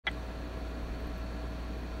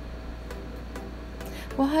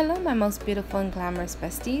Well, hello my most beautiful and glamorous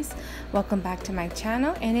besties. Welcome back to my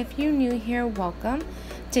channel, and if you're new here, welcome.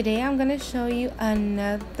 Today I'm going to show you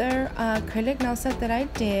another acrylic nail set that I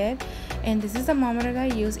did, and this is the monomer that I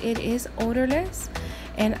use. It is odorless,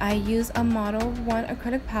 and I use a Model 1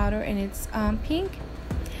 acrylic powder, and it's pink.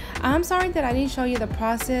 I'm sorry that I didn't show you the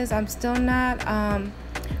process. I'm still not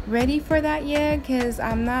ready for that yet because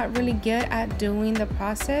I'm not really good at doing the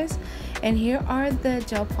process. And here are the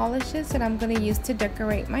gel polishes that I'm going to use to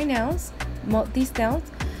decorate my nails, these nails.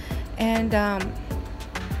 And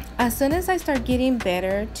as soon as I start getting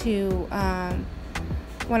better to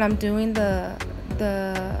when I'm doing the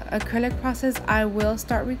acrylic process, I will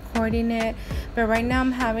start recording it. But right now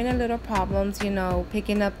I'm having a little problems, you know,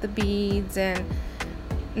 picking up the beads and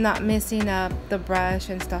not messing up the brush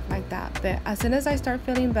and stuff like that. But as soon as I start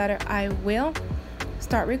feeling better, I will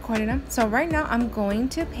start recording them. So right now I'm going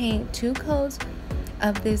to paint 2 coats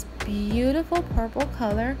of this beautiful purple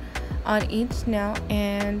color on each nail,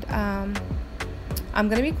 and I'm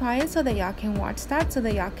gonna be quiet so that y'all can watch that, so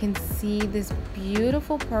that y'all can see this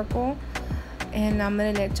beautiful purple, and I'm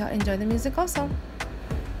gonna let y'all enjoy the music also.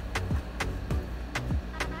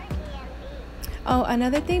 Oh,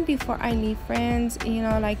 another thing before I leave, friends, you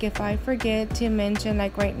know, like if I forget to mention,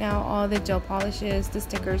 like right now, all the gel polishes, the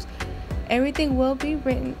stickers, everything will be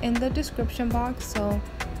written in the description box, so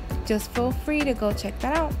just feel free to go check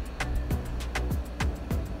that out.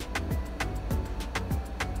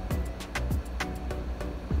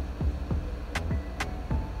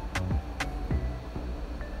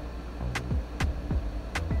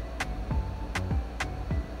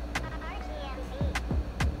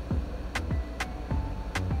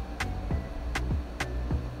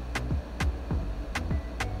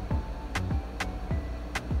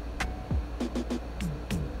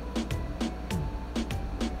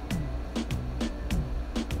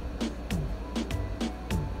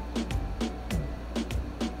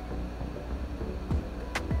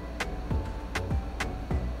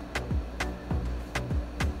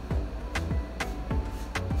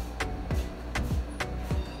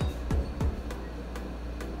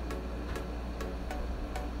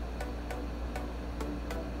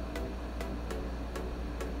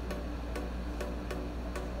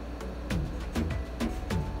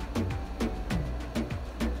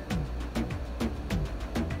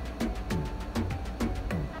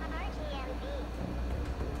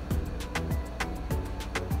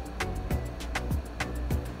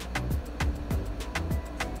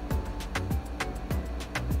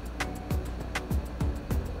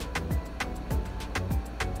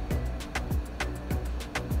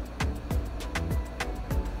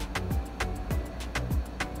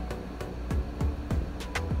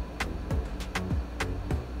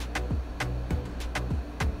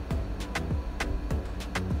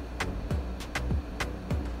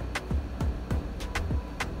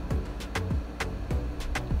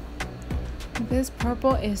 This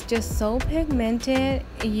purple is just so pigmented,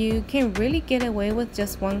 you can really get away with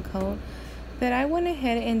just 1 coat, but I went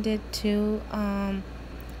ahead and did 2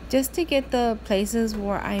 just to get the places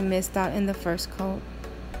where I missed out in the first coat.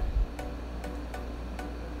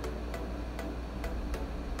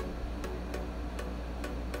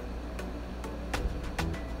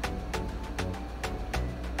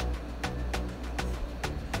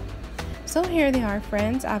 So here they are,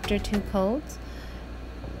 friends, after 2 coats.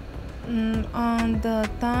 On the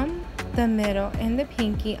thumb, the middle, and the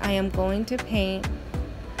pinky, I am going to paint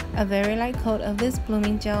a very light coat of this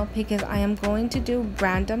blooming gel, because I am going to do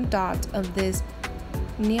random dots of this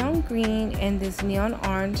neon green and this neon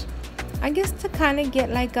orange, I guess, to kind of get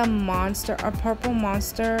like a monster, a purple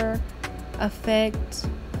monster effect.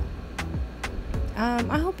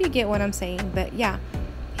 I hope you get what I'm saying. But yeah,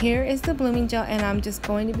 here is the blooming gel, and I'm just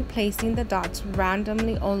going to be placing the dots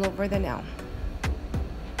randomly all over the nail.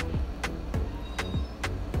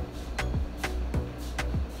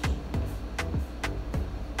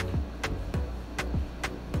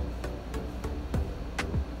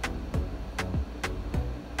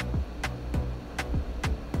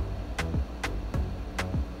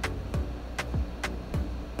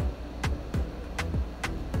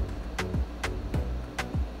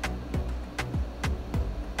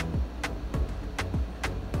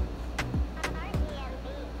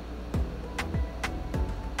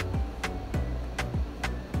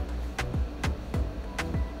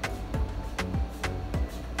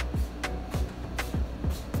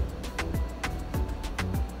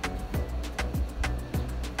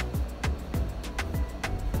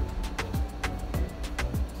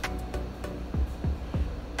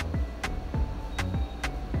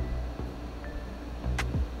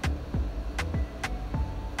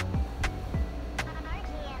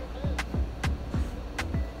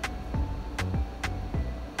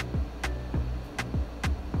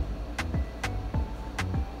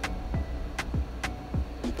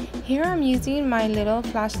 Here I'm using my little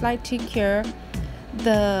flashlight to cure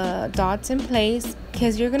the dots in place,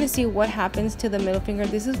 because you're gonna see what happens to the middle finger.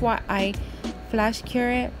 This is why I flash cure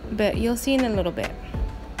it, but you'll see in a little bit.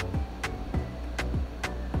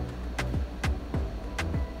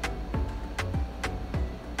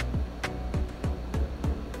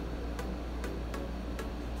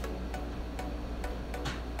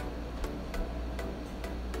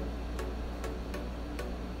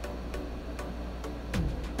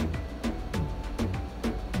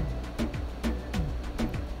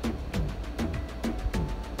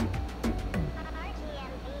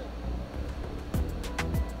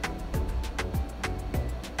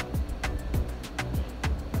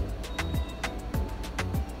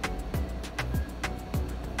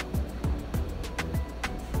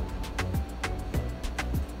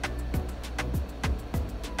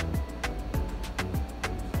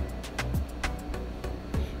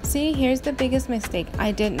 See, here's the biggest mistake.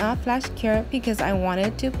 I did not flash cure it because I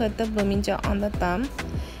wanted to put the blooming gel on the thumb,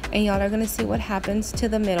 and y'all are gonna see what happens to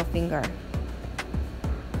the middle finger.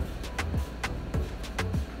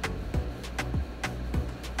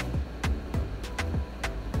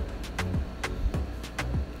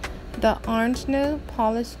 The orange nail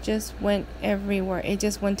polish just went everywhere. It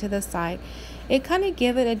just went to the side. It kind of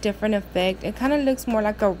gave it a different effect. It kind of looks more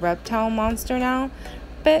like a reptile monster now,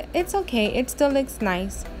 but it's okay. It still looks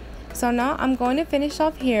nice. So now I'm going to finish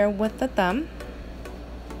off here with the thumb.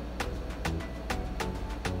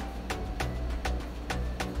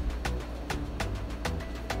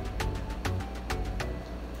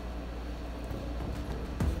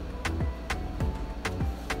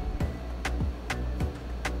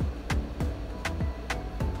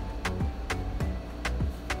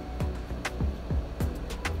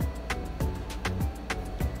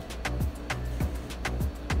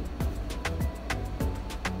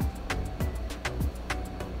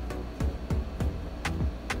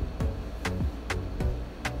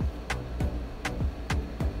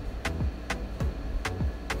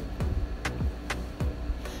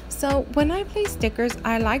 So when I place stickers,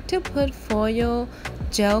 I like to put foil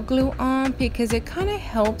gel glue on because it kind of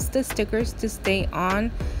helps the stickers to stay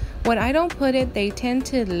on. When I don't put it, they tend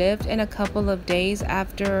to lift in a couple of days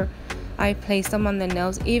after I place them on the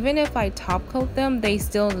nails. Even if I top coat them, they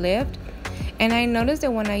still lift. And I noticed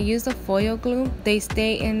that when I use the foil glue, they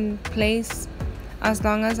stay in place as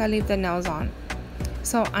long as I leave the nails on.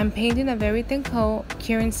 So I'm painting a very thin coat,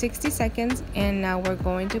 curing 60 seconds, and now we're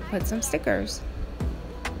going to put some stickers.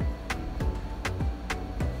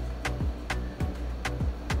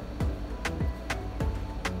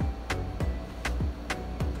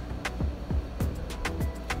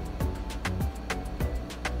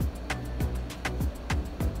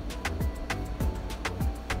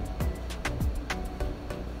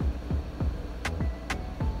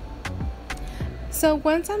 So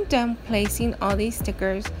once I'm done placing all these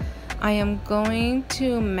stickers, I am going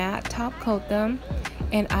to matte top coat them,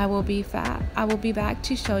 and I will be back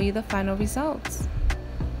to show you the final results.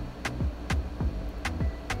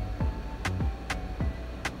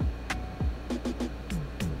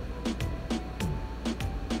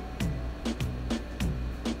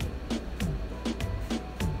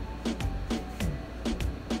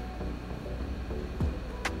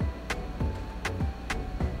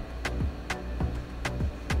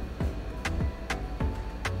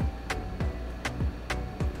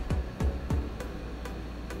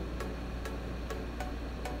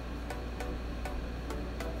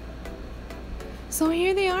 So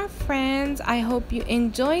here they are, friends. I hope you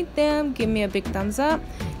enjoyed them. Give me a big thumbs up,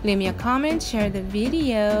 leave me a comment, share the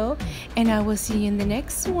video, and I will see you in the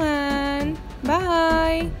next one.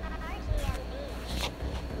 Bye.